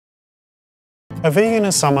A vegan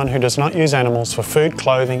is someone who does not use animals for food,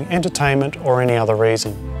 clothing, entertainment, or any other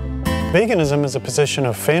reason. Veganism is a position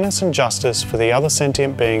of fairness and justice for the other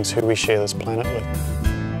sentient beings who we share this planet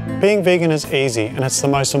with. Being vegan is easy, and it's the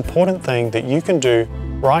most important thing that you can do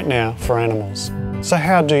right now for animals. So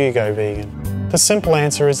how do you go vegan? The simple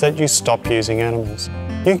answer is that you stop using animals.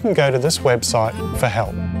 You can go to this website for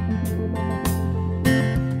help.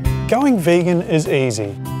 Going vegan is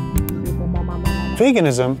easy.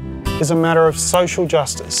 Veganism is a matter of social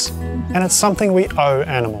justice, and it's something we owe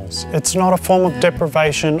animals. It's not a form of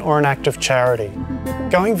deprivation or an act of charity.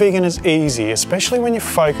 Going vegan is easy, especially when you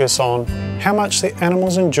focus on how much the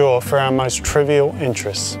animals endure for our most trivial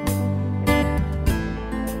interests.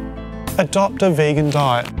 Adopt a vegan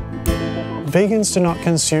diet. Vegans do not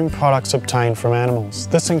consume products obtained from animals.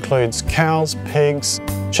 This includes cows, pigs,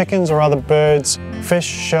 chickens or other birds, fish,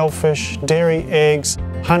 shellfish, dairy, eggs,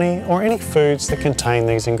 honey, or any foods that contain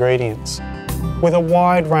these ingredients. With a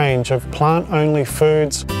wide range of plant-only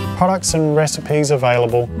foods, products and recipes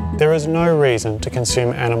available, there is no reason to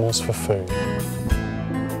consume animals for food.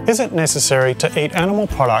 Is it necessary to eat animal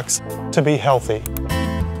products to be healthy?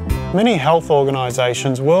 Many health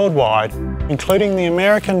organisations worldwide, including the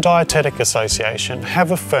American Dietetic Association,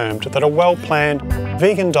 have affirmed that a well-planned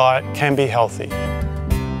vegan diet can be healthy.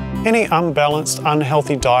 Any unbalanced,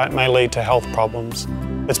 unhealthy diet may lead to health problems.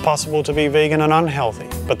 It's possible to be vegan and unhealthy,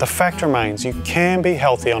 but the fact remains you can be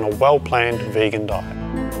healthy on a well-planned vegan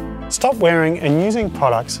diet. Stop wearing and using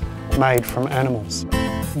products made from animals.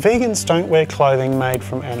 Vegans don't wear clothing made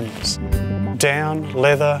from animals. Down,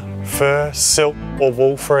 leather, fur, silk or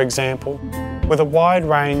wool, for example. With a wide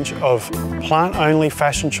range of plant-only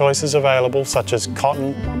fashion choices available, such as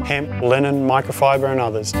cotton, hemp, linen, microfiber and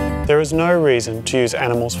others, there is no reason to use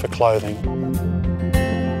animals for clothing.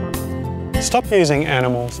 Stop using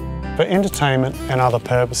animals for entertainment and other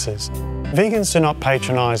purposes. Vegans do not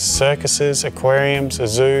patronise circuses, aquariums,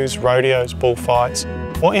 zoos, rodeos, bullfights,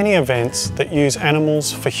 or any events that use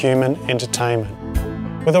animals for human entertainment.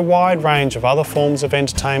 With a wide range of other forms of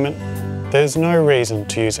entertainment, there's no reason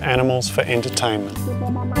to use animals for entertainment.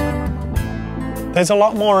 There's a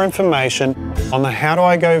lot more information on the How Do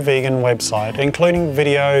I Go Vegan website, including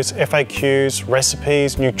videos, FAQs,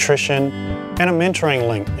 recipes, nutrition, and a mentoring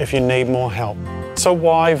link if you need more help. So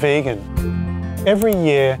why vegan? Every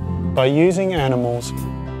year, by using animals,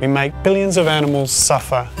 we make billions of animals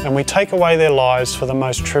suffer and we take away their lives for the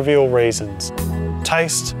most trivial reasons: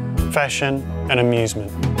 taste, fashion, and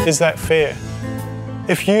amusement. Is that fair?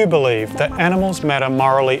 If you believe that animals matter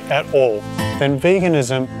morally at all, then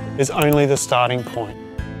veganism is only the starting point.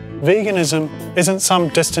 Veganism isn't some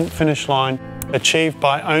distant finish line achieved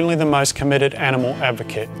by only the most committed animal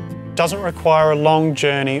advocate. It doesn't require a long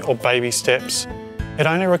journey or baby steps. It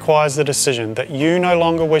only requires the decision that you no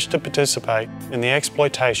longer wish to participate in the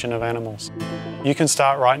exploitation of animals. You can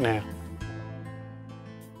start right now.